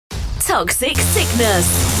Toxic Sickness.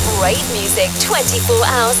 Rave music 24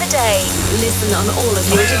 hours a day. Listen on all of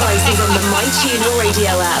your devices on the MyTuner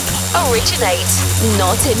radio app. Originate,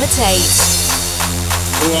 not imitate.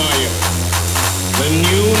 Who are you? The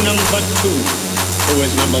new number 2. Who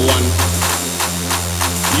is number 1?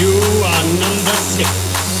 You are number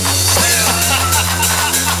 6.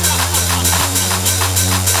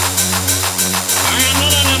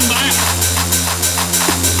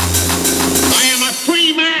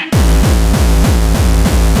 Free man!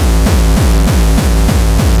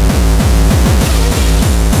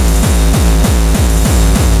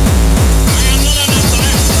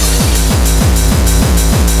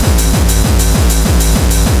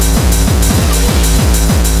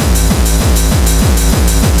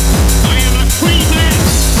 I am a free man!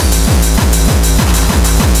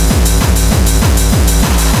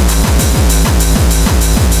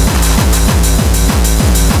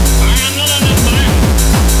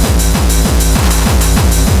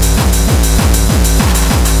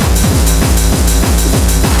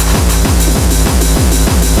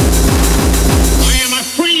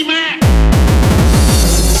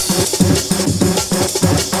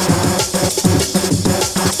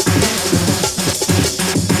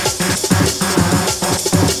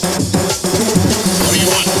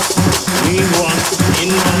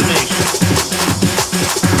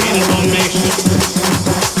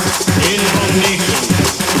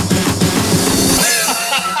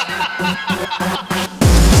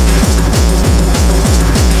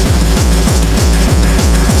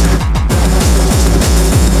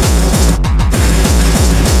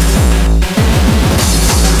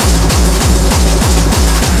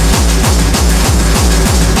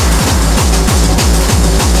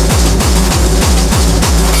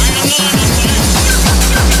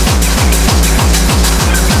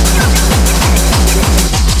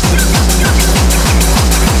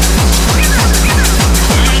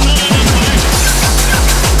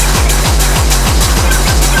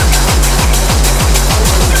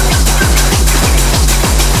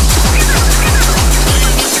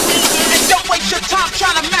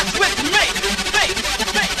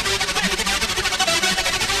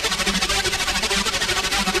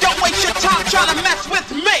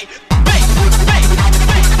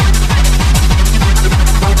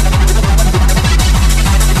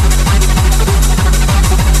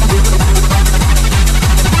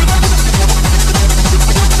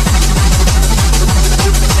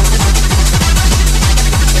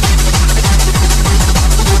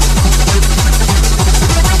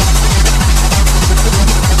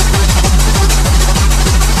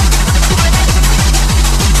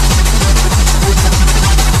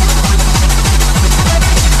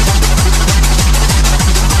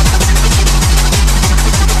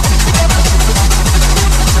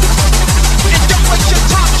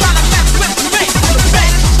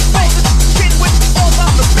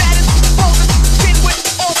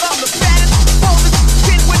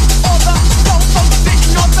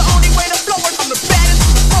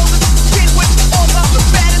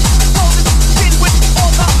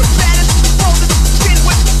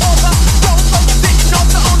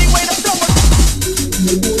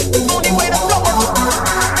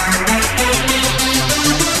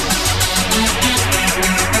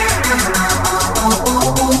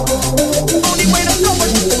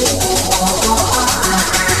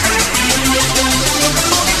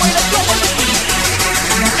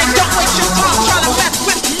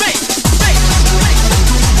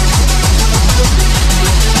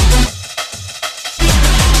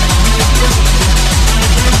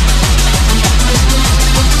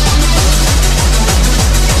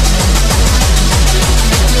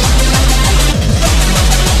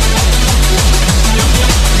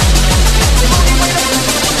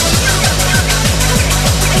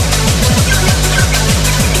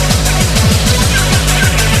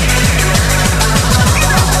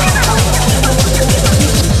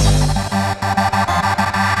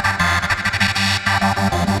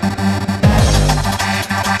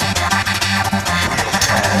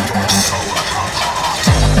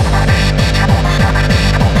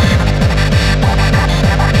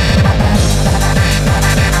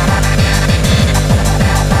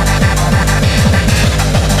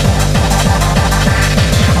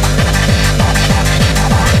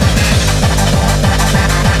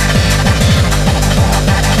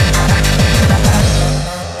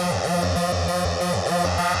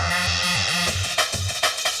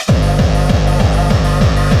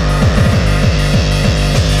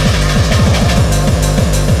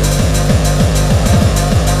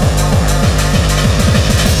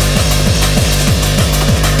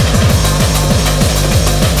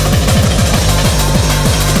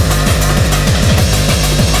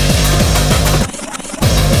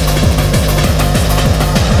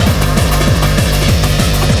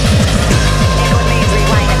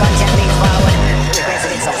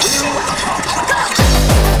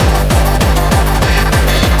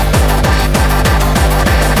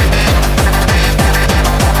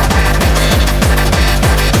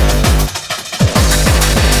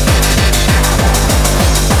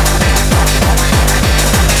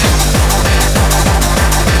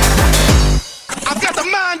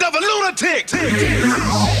 lunatic.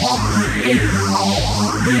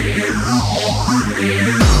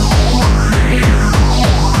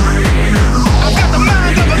 I've got the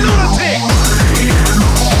mind of a lunatic.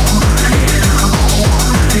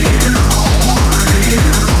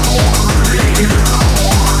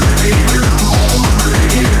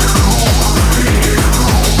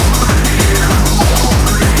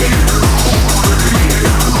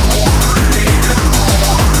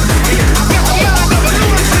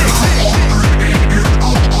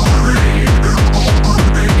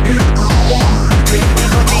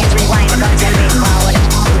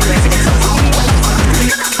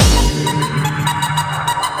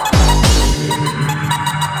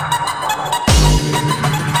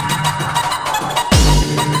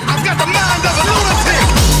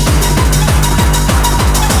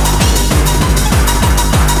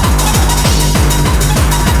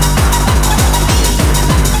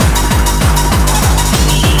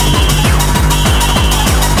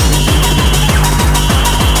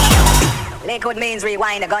 Liquid means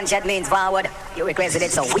rewind, a gunshot means forward. You requested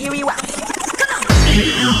it, so we rewind.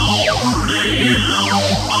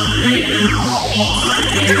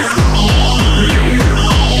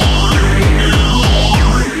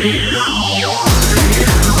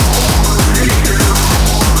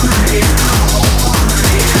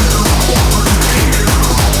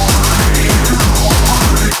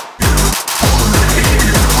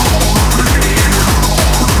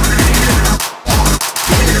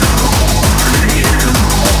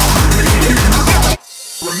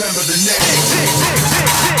 Remember the name.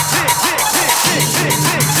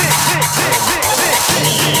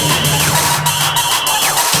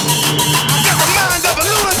 I've got the mind of a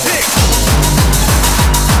lunatic.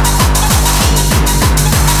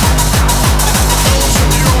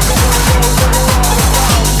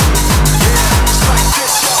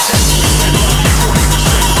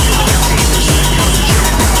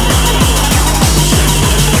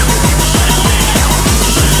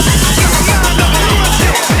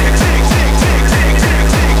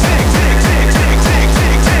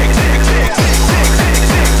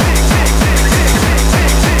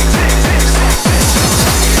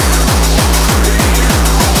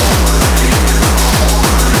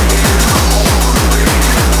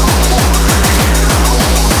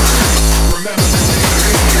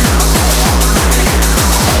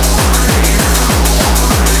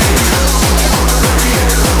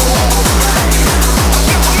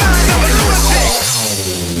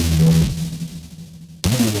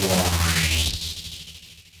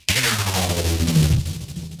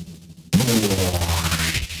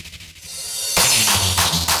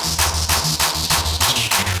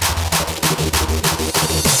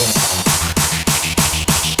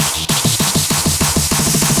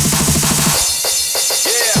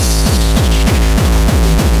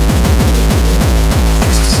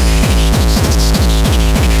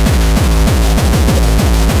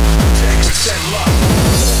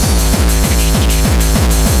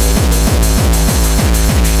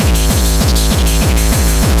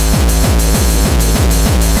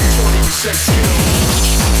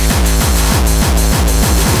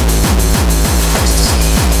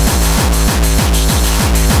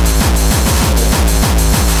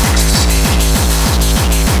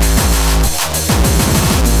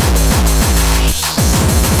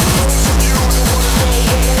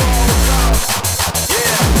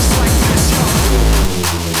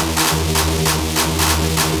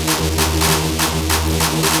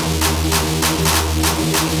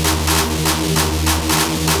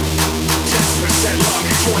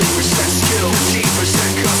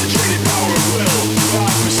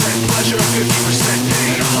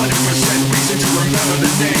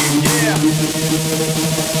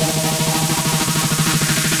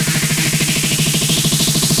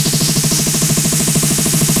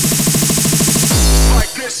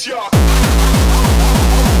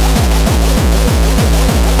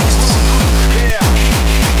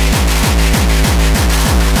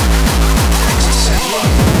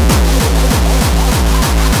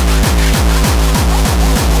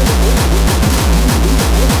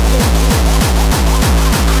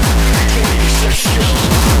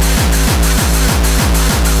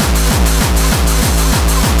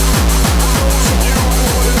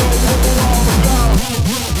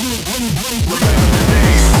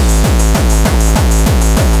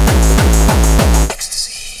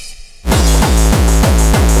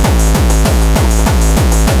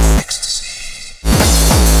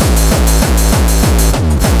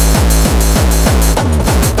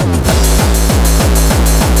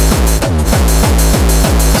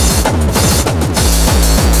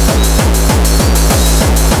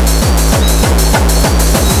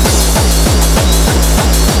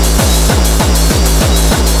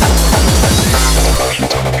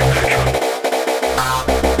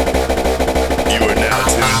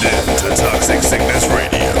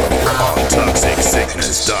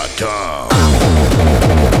 Louder.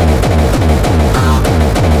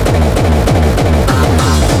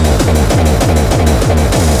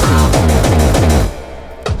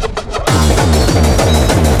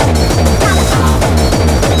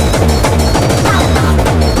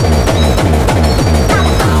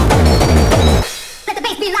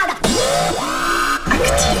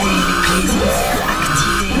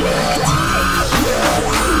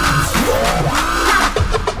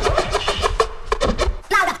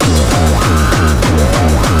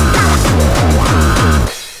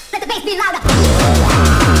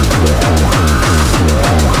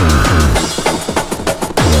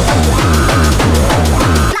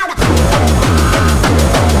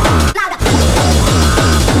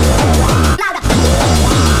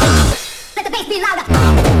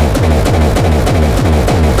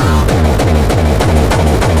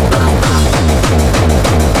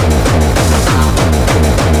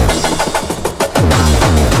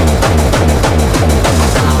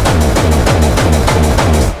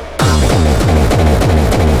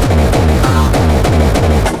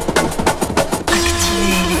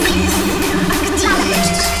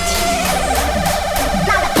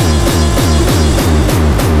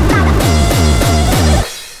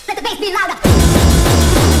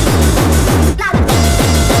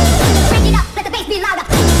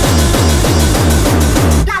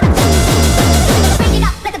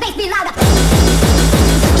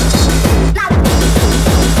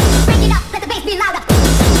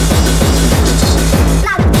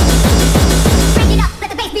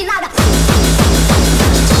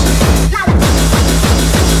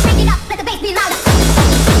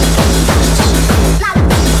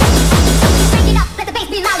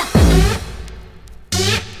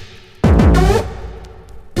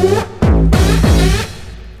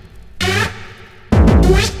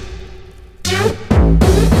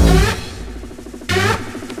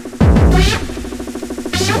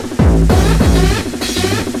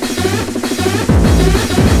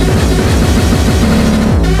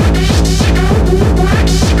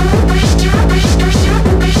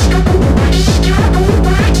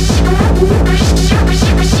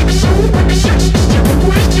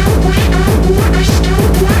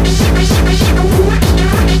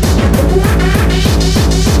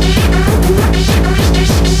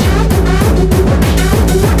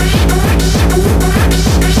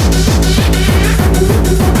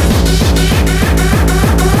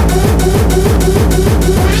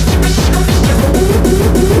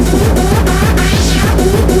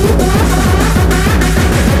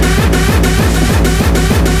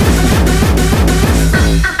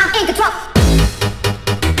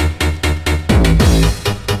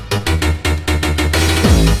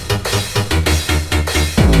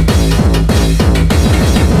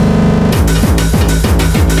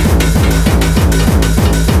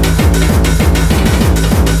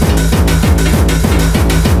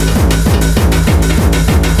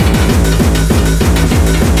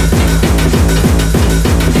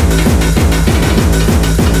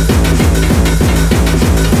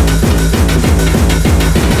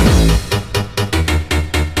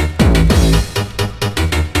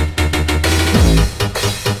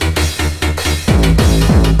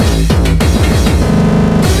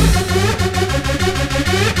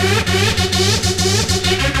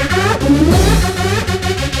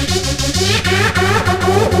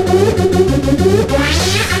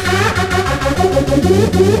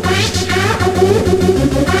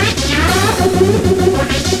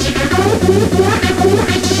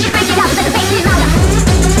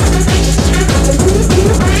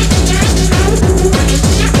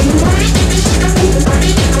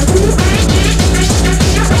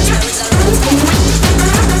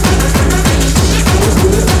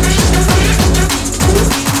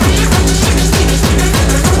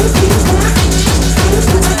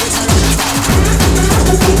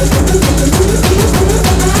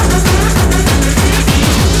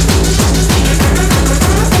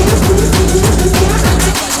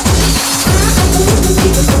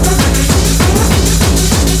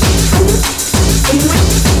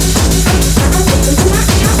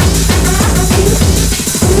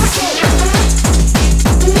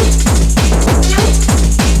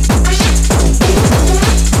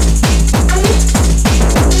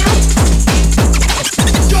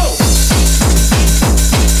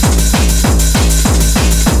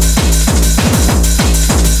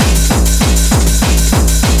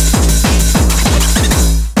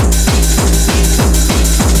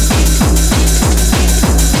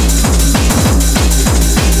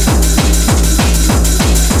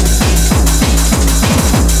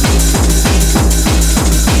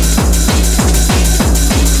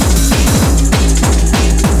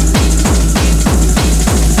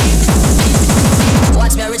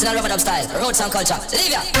 roots and culture.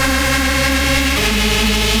 Leave ya.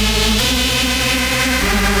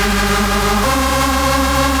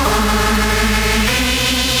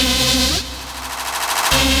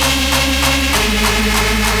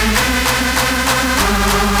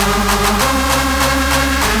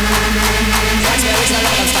 That's the original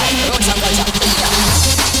London style. Roots and culture. Leave ya.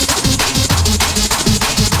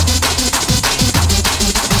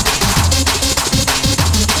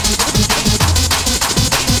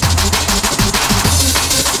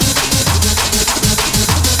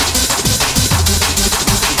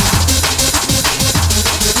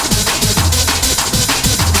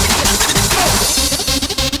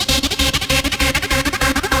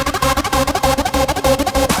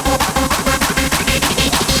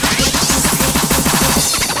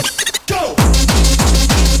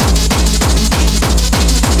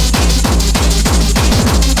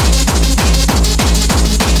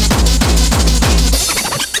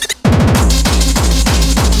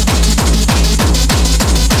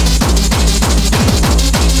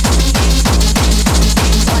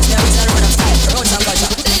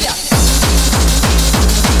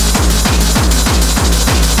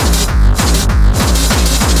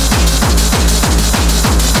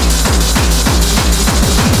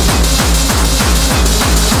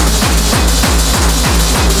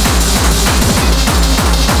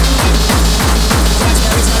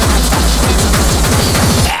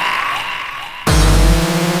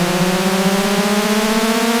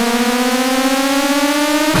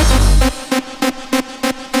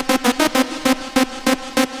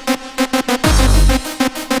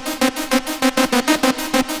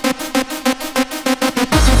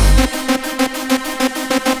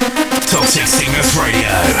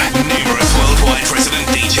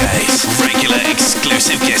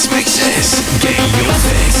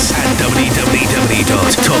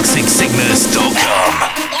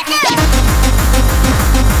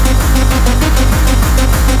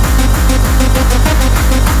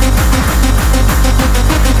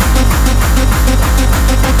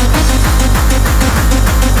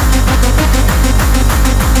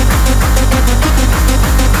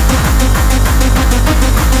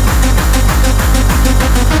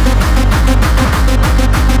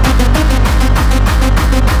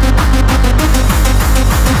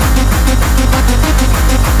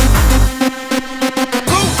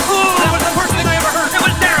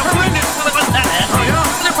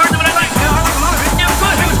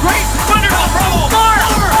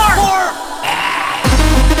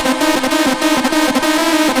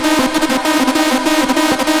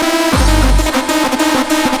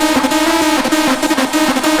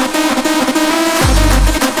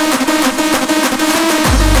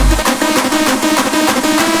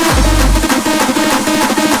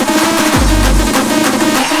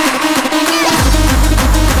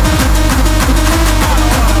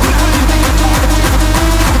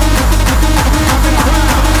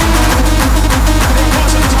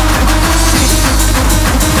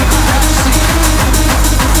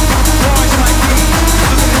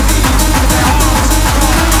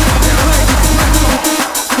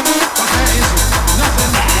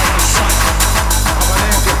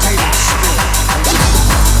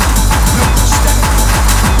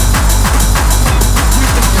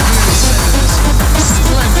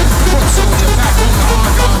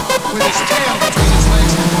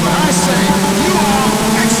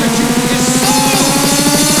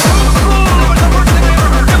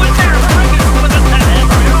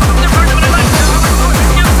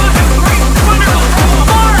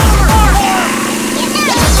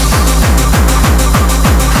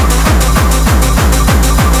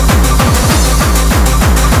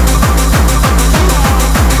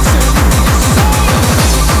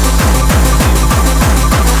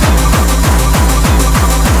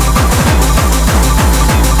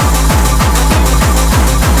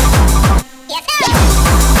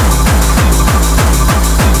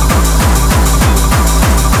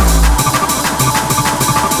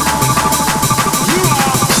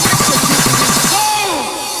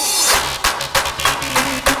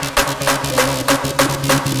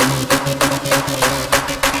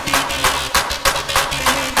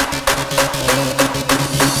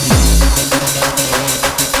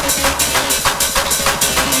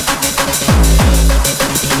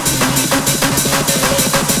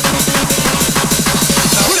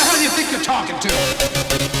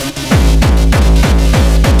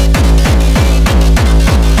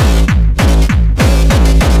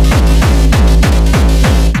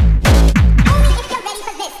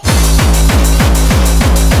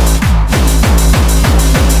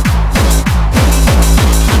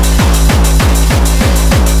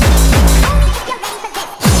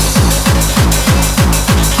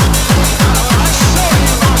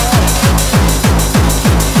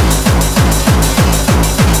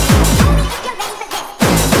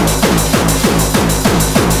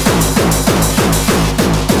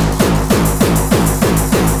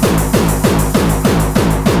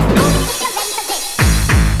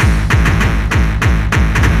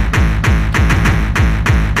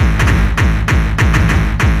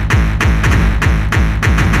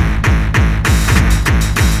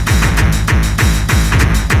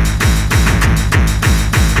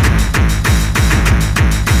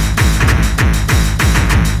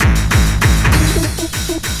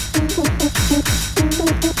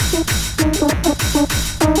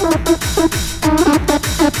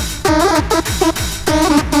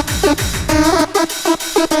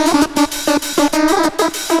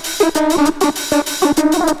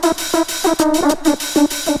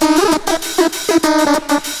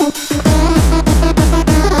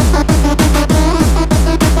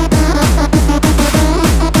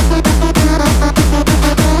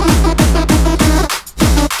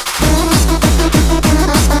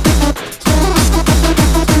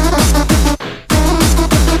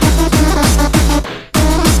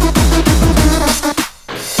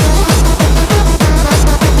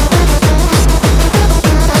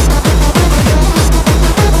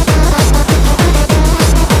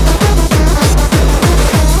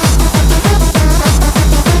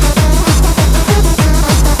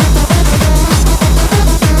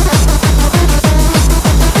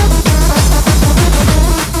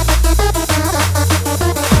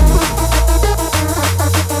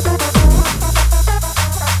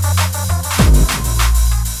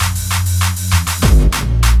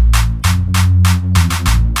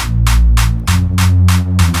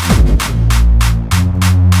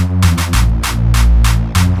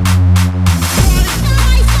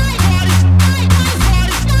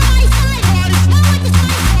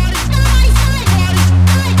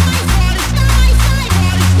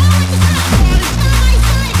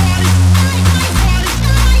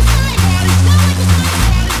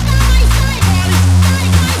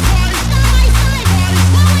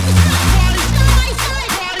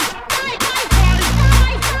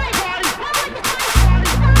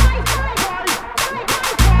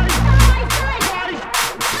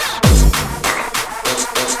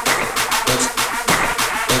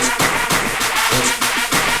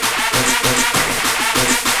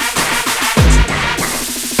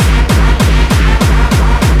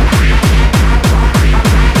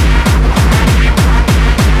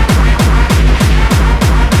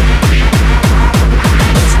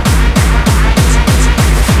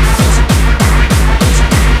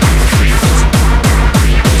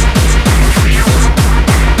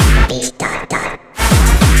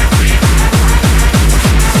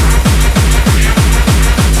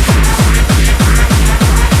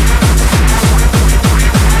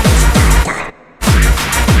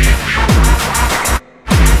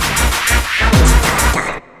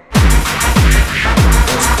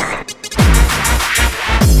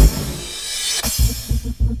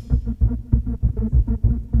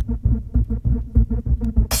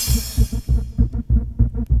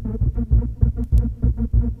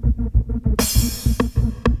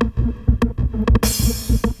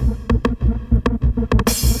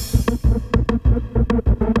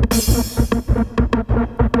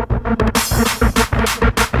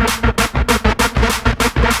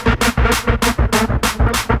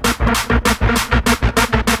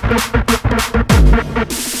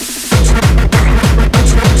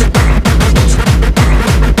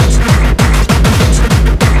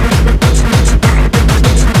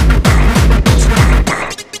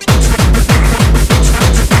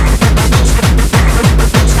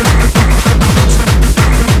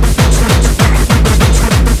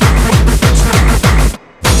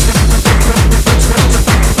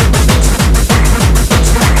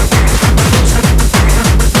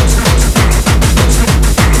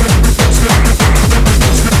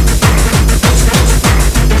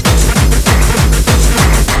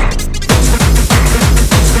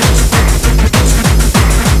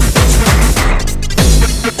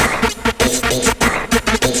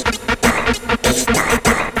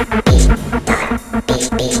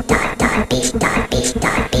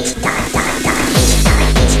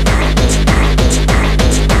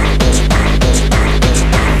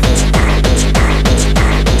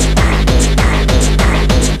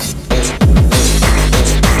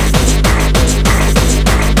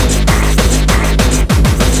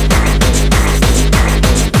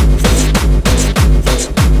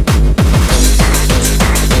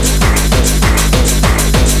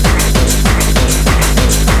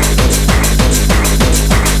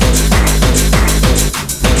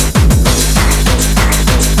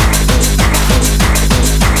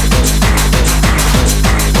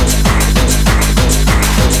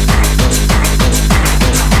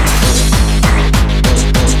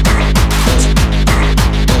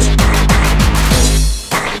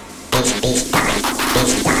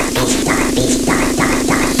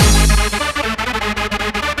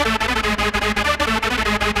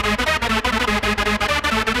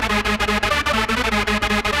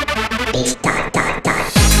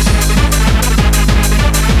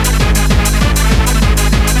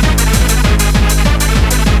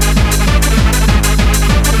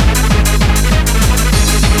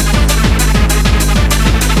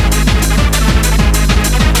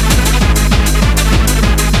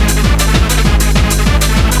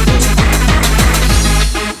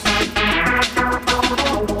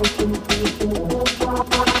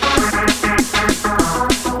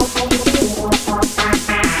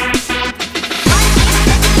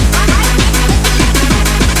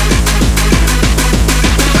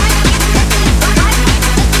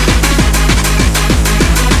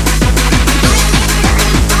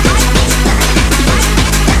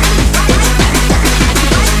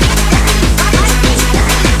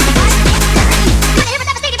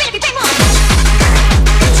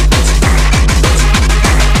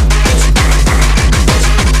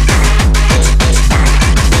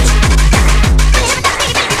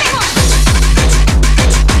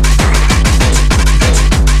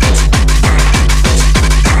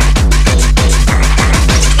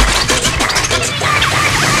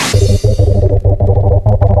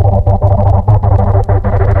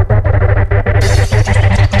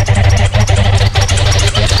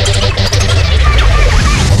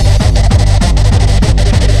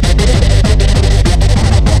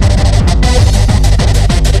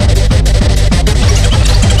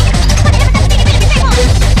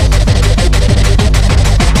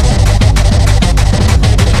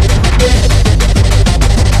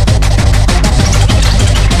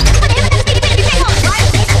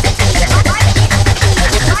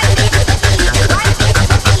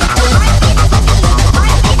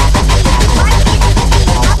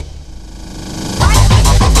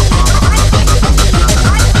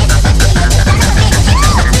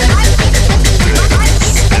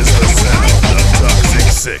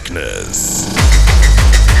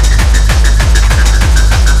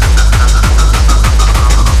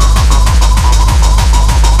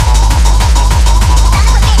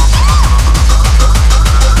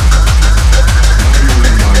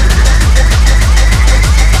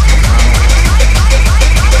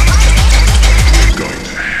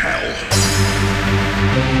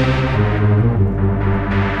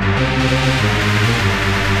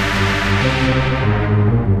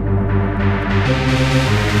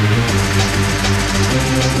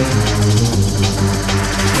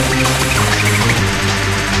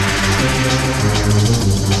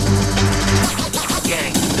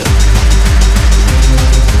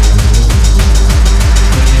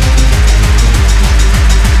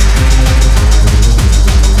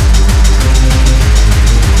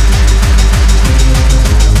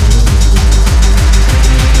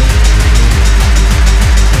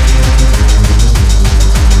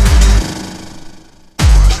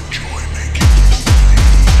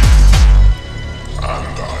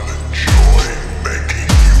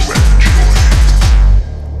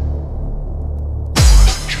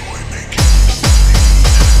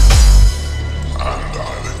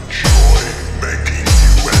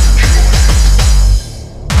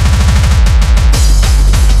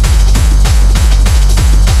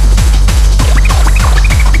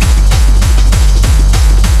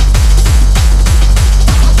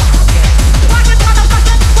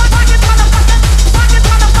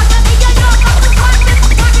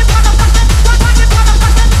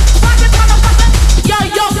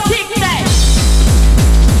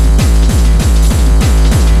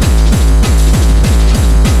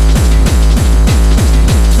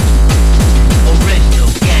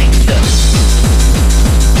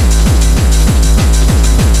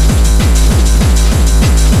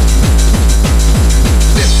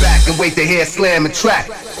 can wait to hear slam and track.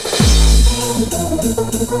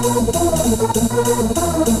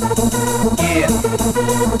 Yeah.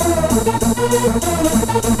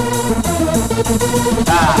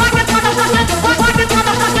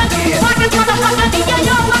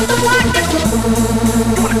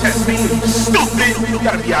 You wanna test me? Stupid! You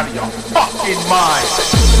gotta be out of your fucking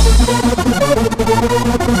mind.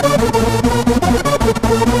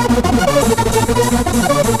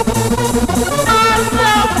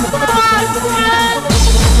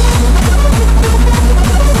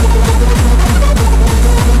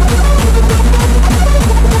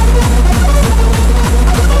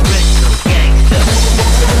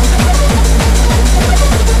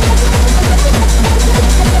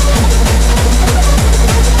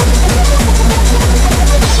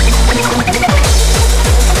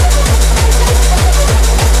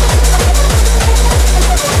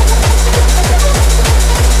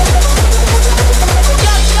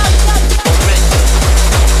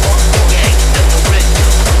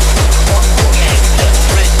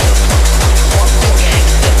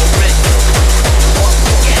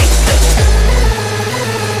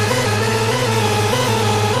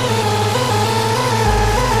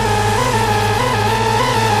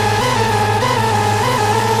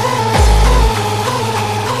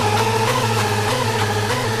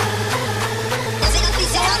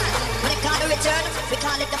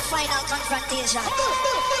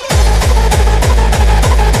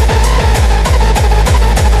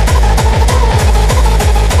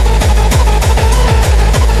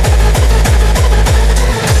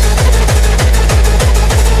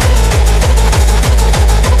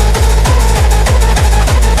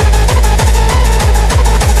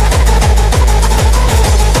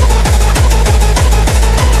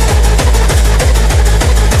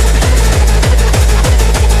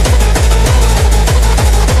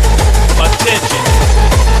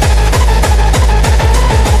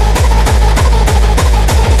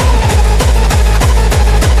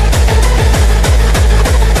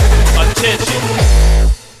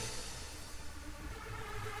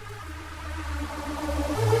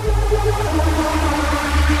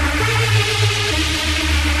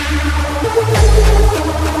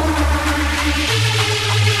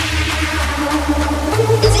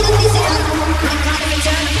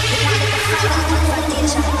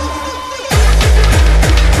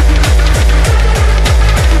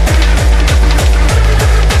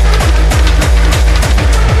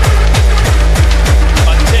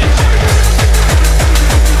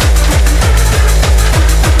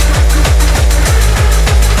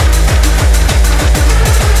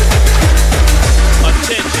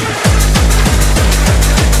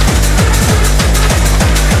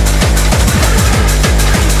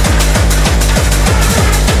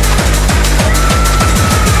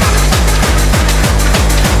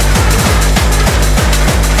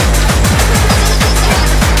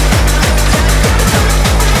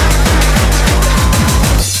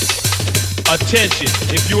 Attention,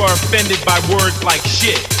 if you are offended by words like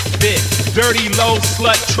shit, bitch, dirty, low,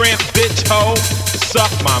 slut, tramp, bitch, hoe,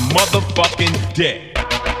 suck my motherfucking dick.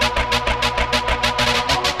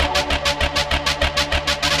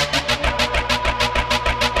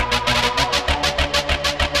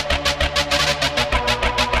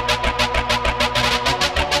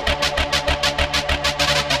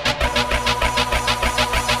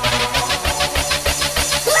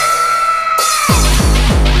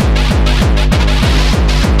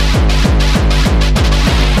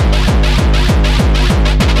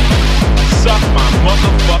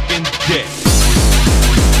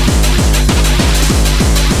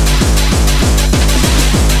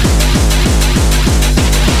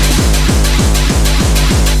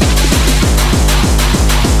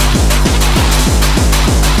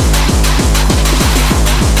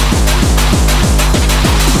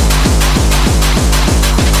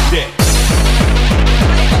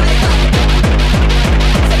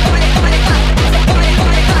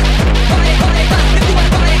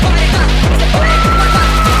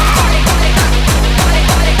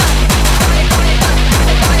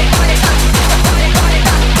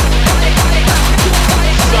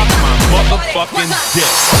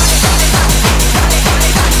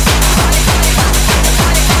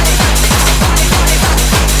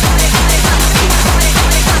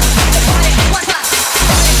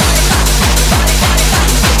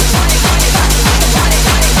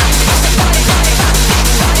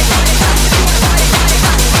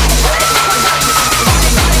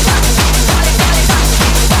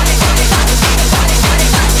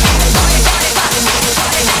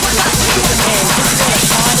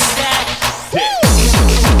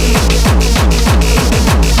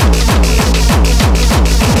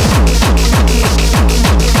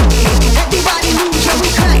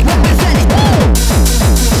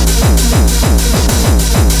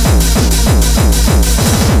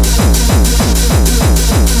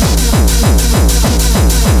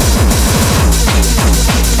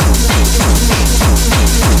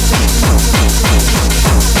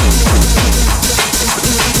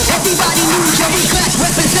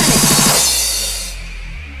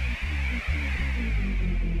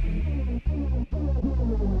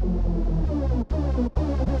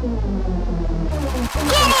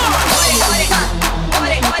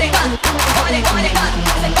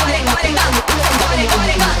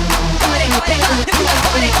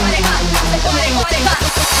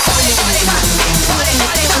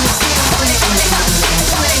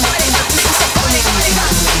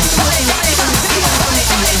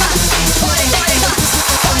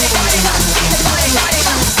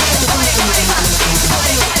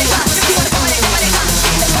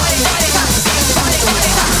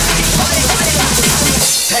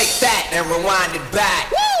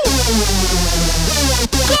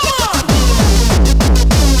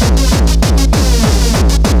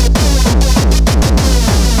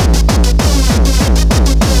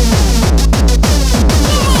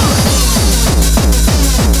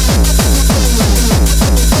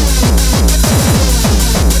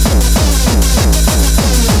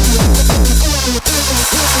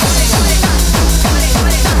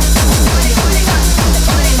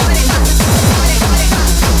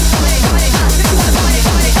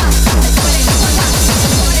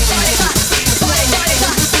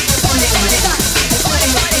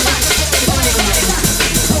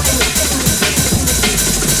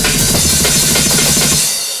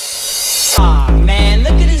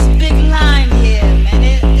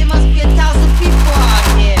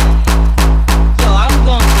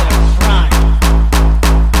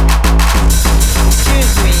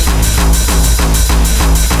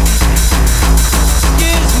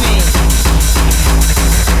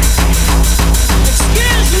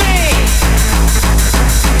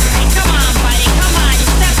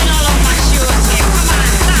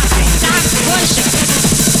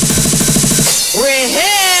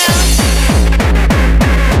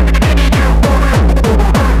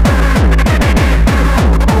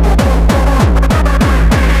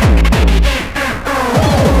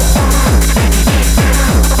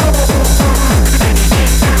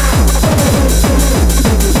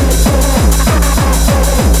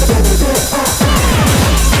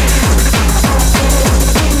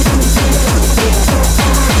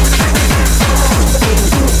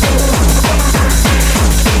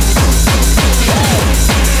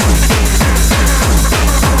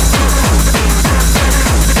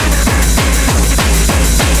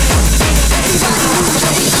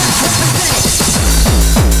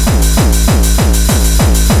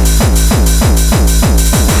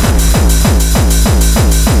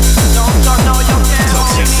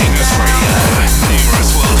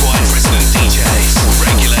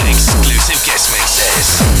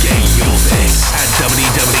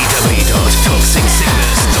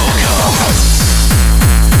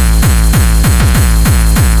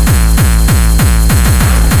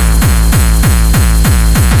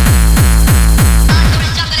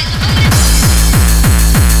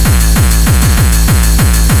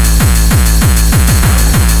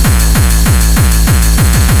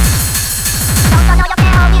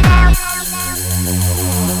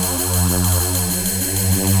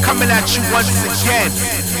 once again.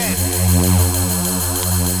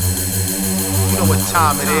 You know what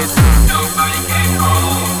time it is. Nobody can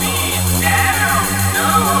hold me down, no.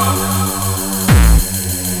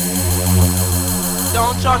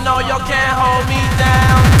 Don't y'all know y'all can't hold me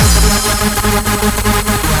down?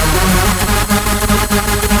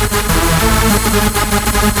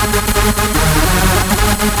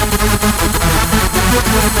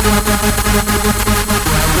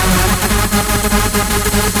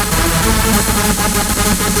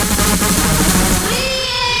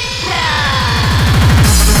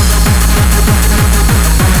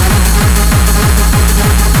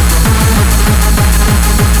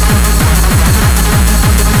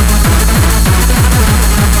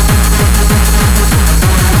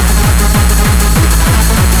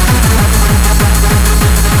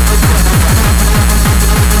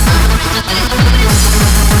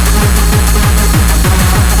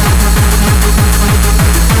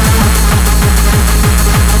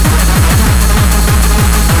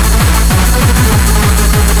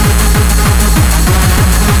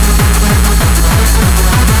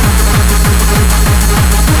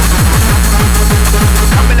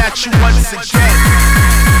 You once again.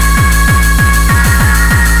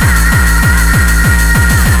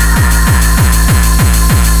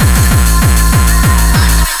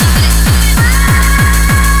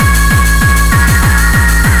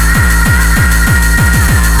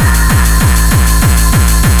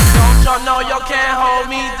 Don't y'all know y'all can't hold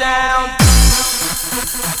me down?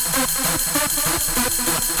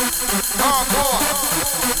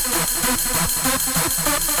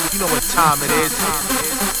 You know what time it is.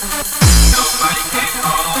 Nobody can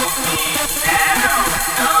hold me down,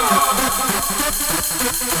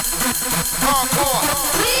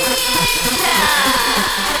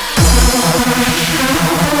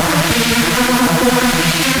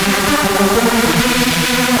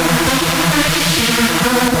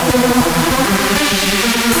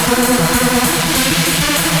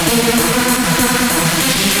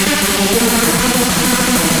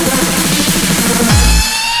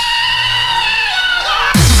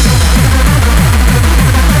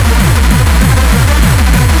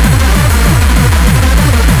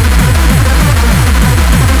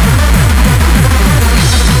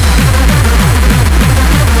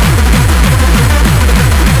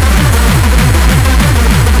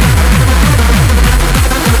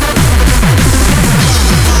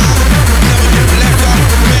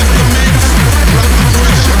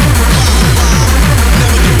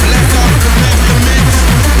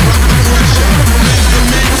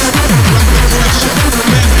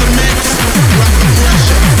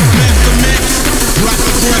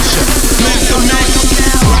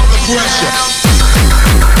 Pressure.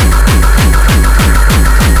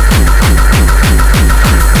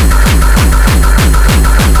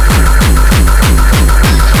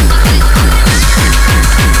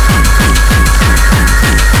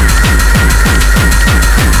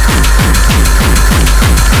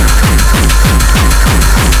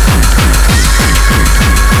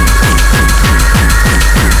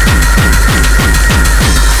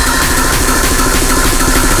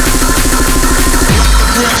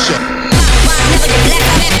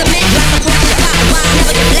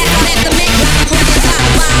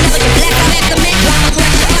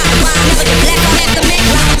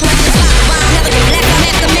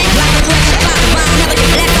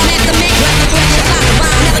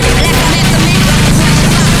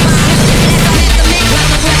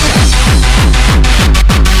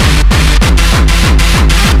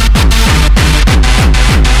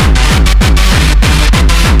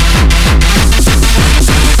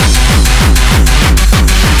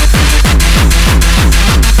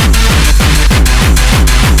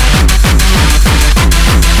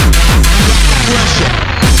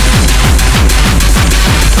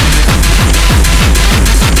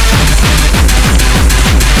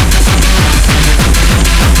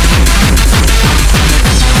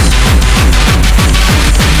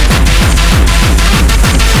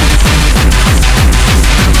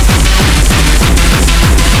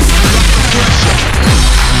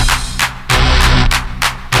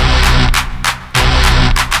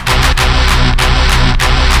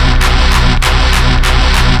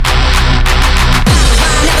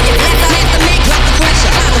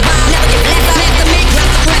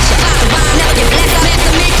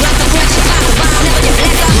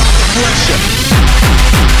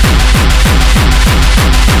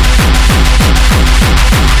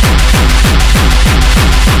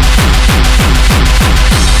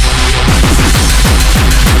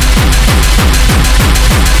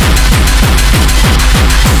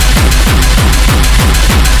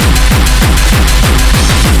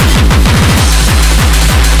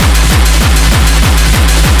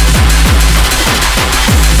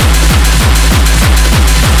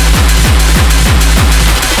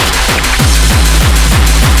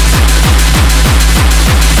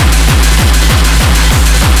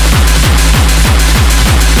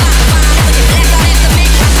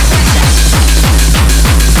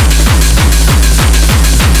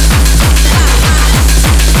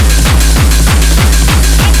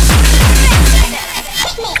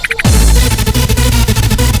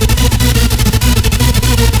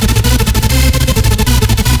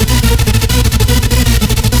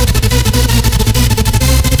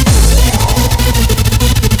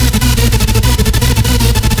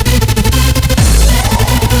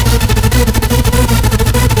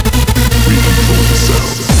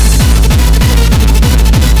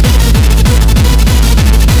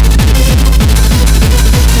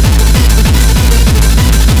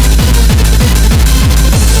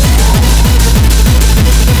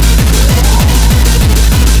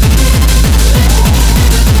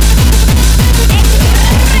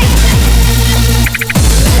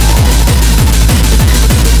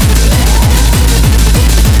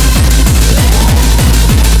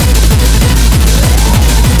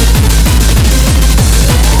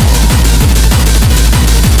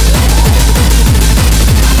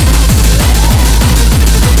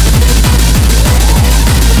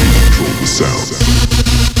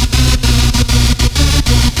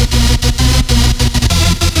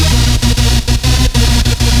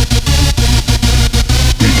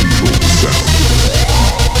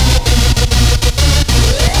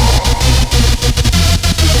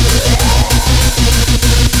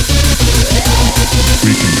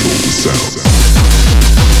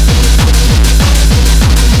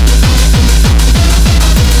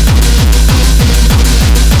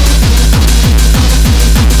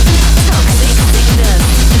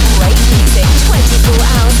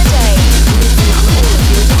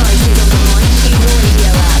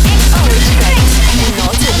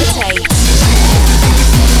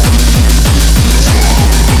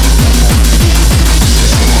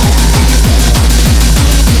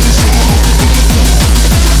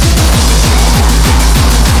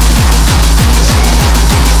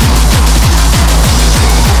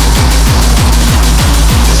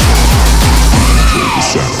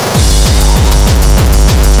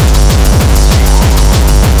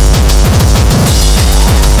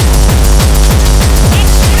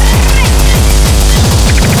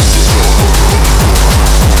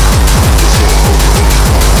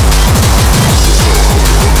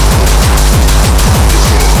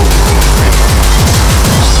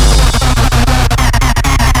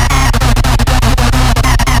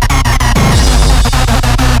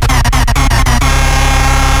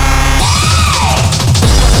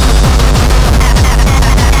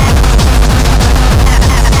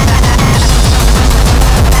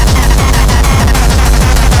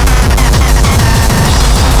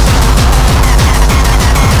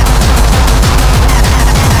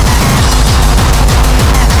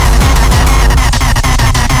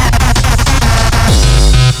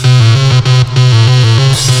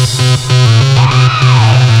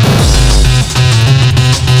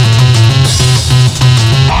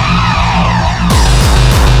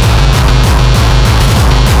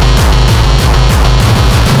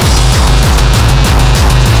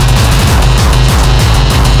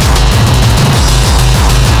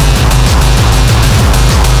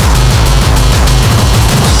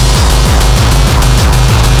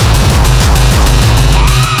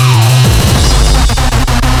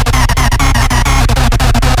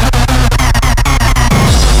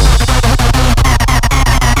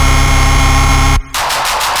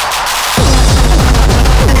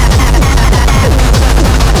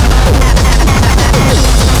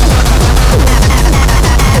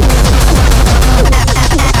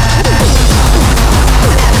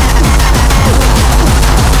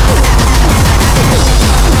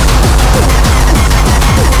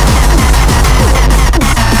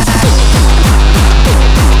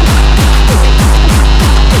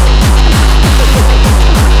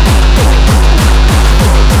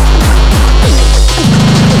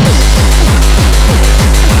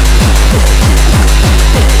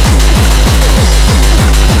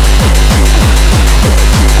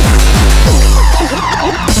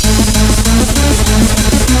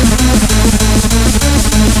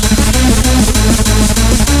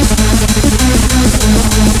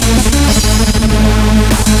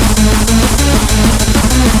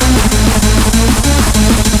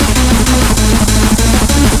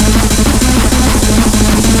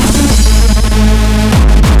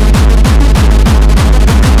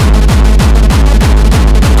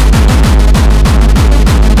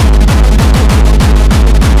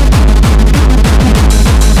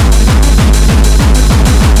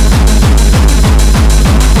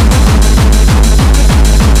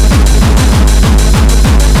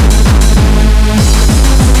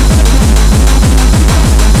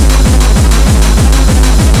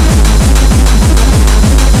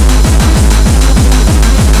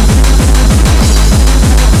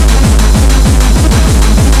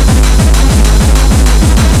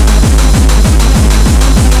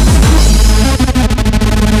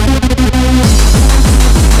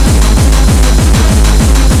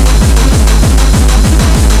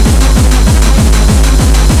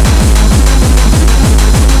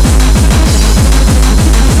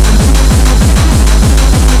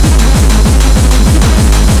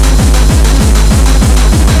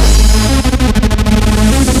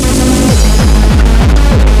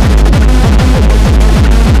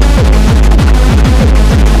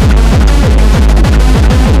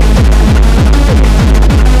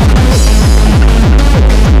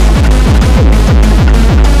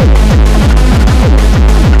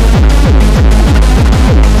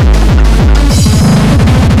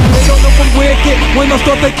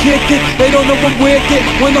 start to kick it, they don't know I'm wicked.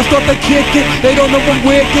 When I start to kick it, they don't know I'm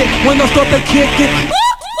wicked. When I start to kick it,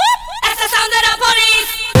 that's the sound of the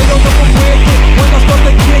police. They don't know I'm wicked. When I start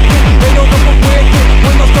to kick it, they don't know I'm wicked.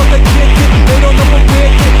 When I start to kick it, they don't know I'm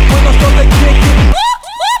wicked. When I start to kick it,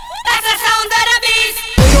 that's the sound of the beast.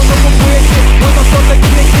 They don't know I'm wicked. When I start to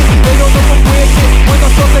kick it, they don't know I'm wicked. When I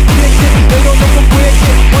start to kick it, they don't know I'm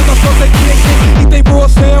wicked. When I start to kick it, eat they raw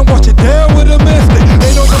sand, wash it down with a mystic.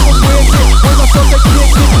 They don't know I'm wicked. When I start to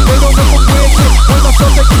kick it, they don't know I'm wicked. When I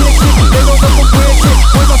start to kick it, they don't know I'm wicked.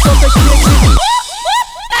 When I start to kick it,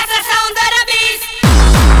 that's the sound of the beast.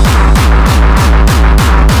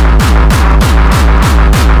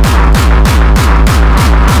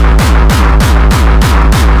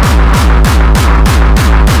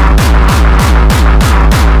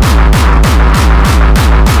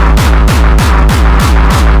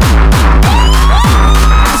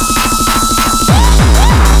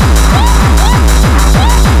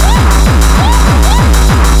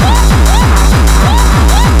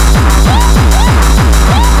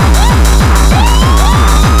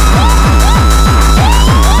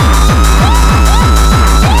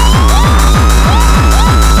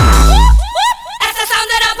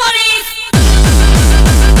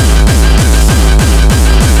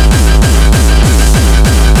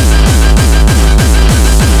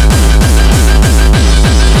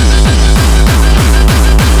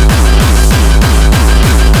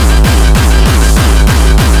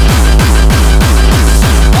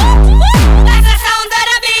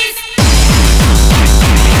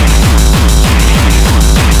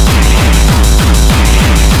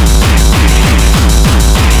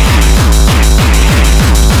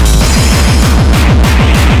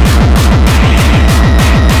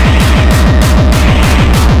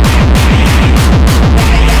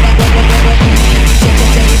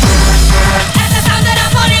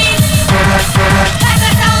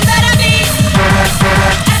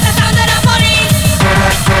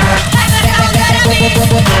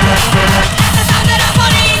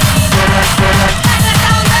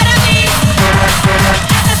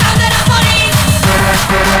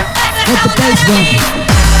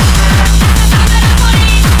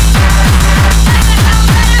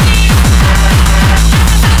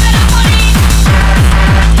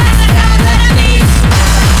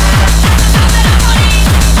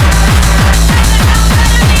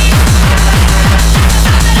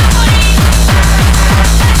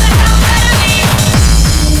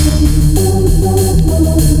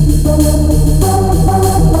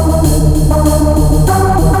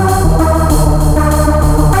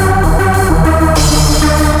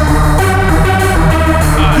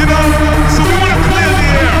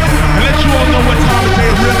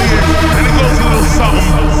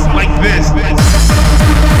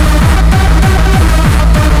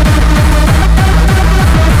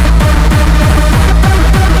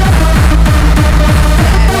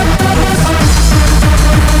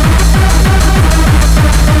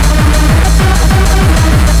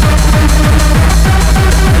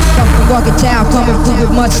 Keytown, coming through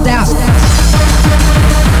with much style.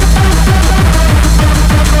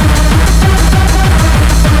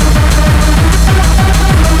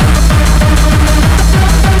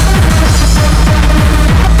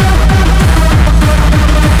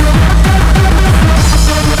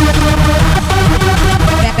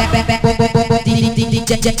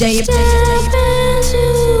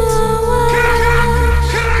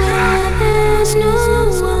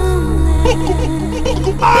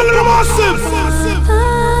 All of the massive.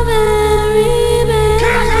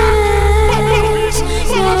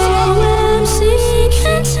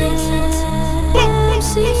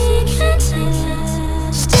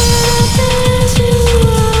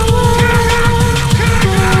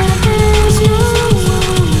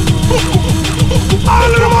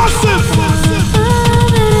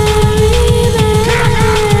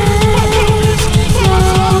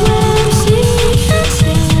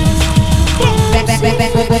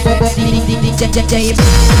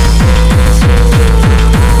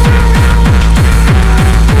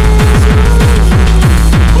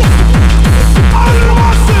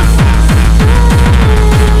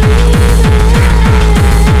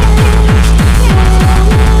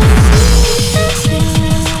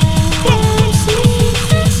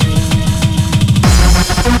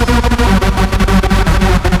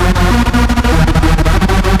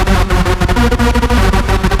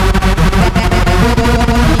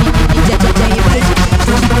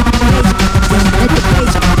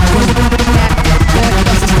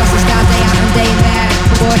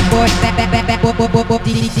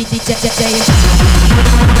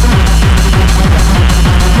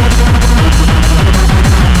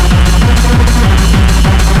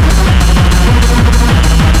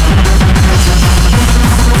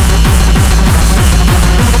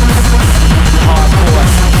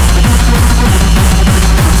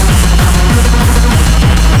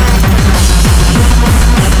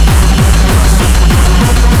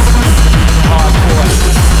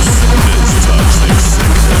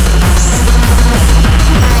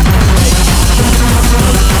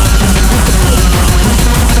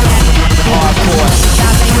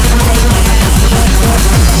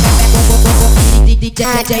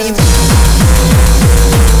 Dave.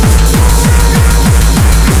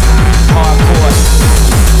 Hardcore.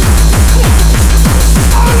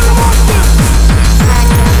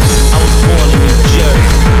 I was born in New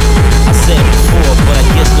Jersey. I said it before, but I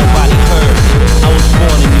guess nobody heard me. I was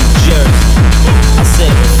born in New Jersey. I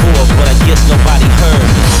said it before, but I guess nobody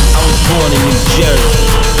heard me. I was born in New Jersey.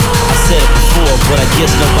 I said it before, but I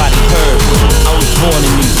guess nobody heard me.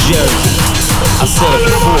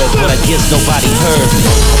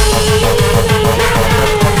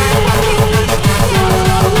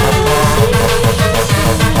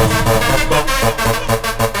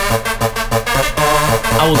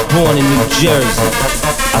 I was born in New Jersey.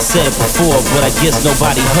 I said it before, but I guess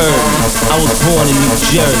nobody heard me. I was born in New Jersey. I said it before, but I guess nobody heard me. I was born in New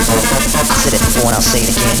Jersey. I said it before and I'll say it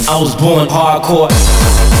again. I was born hardcore.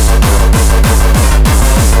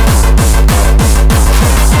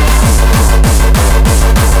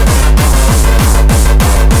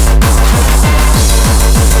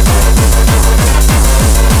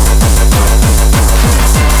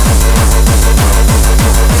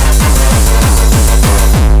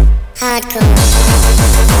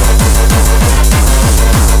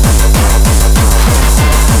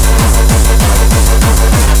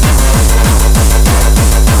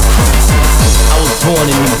 Born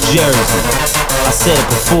in New Jersey. I said it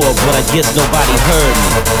before, but I guess nobody heard me.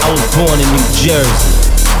 I was born in New Jersey.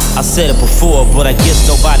 I said it before, but I guess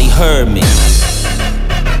nobody heard me.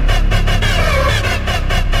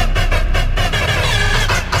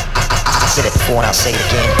 I said it before and I'll say it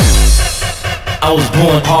again. I was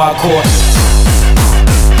born hardcore.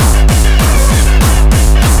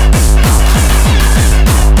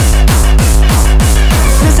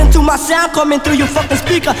 Listen to my sound coming through your fucking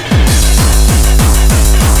speaker.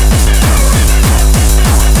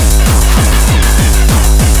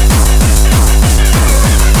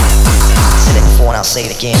 And I'll say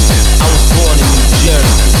it again. I was born in New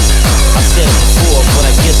Jersey. I said it before, but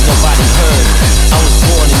I guess nobody heard me. I was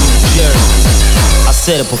born in New Jersey. I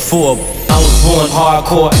said it before, I was born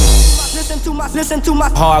hardcore. Listen to my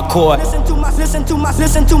hardcore. Listen to my sound.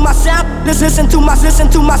 Listen to my hardcore.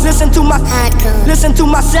 Listen to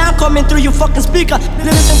my sound coming through your fucking speaker.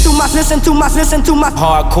 Listen to my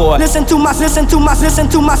hardcore. Listen to my sound. Listen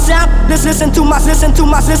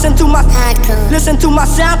to my hardcore. Listen to my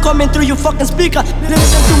sound coming through your fucking speaker.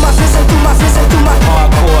 Listen to my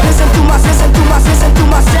hardcore. Listen to my sound.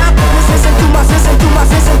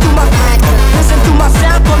 Listen to my hardcore. Listen to my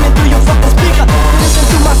sound coming through your fucking speaker. Listen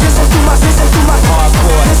to my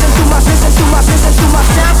hardcore. Listen to my sound.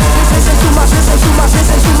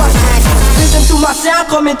 Listen to my sound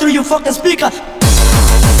coming through your fucking speaker.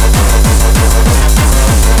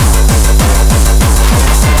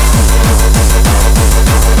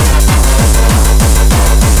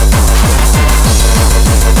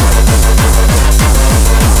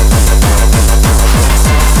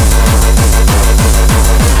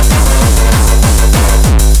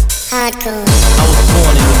 Hardcore. I was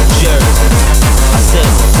born in New Jersey. I said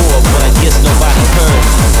it before, but I guess nobody heard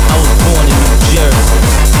me. I was born in New Jersey.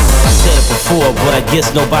 I said it before, but I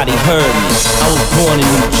guess nobody heard me. I was born in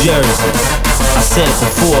New Jersey. I said it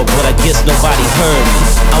before, but I guess nobody heard me.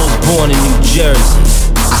 I was born in New Jersey.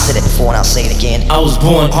 I said it before and I'll say it again. I was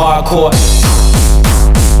born hardcore.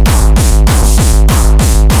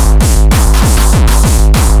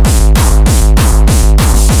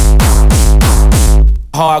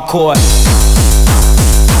 Hardcore.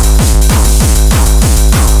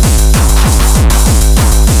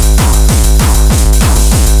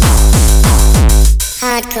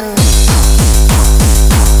 Hardcore.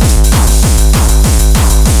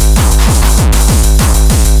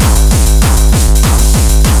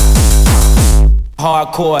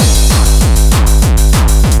 Hardcore.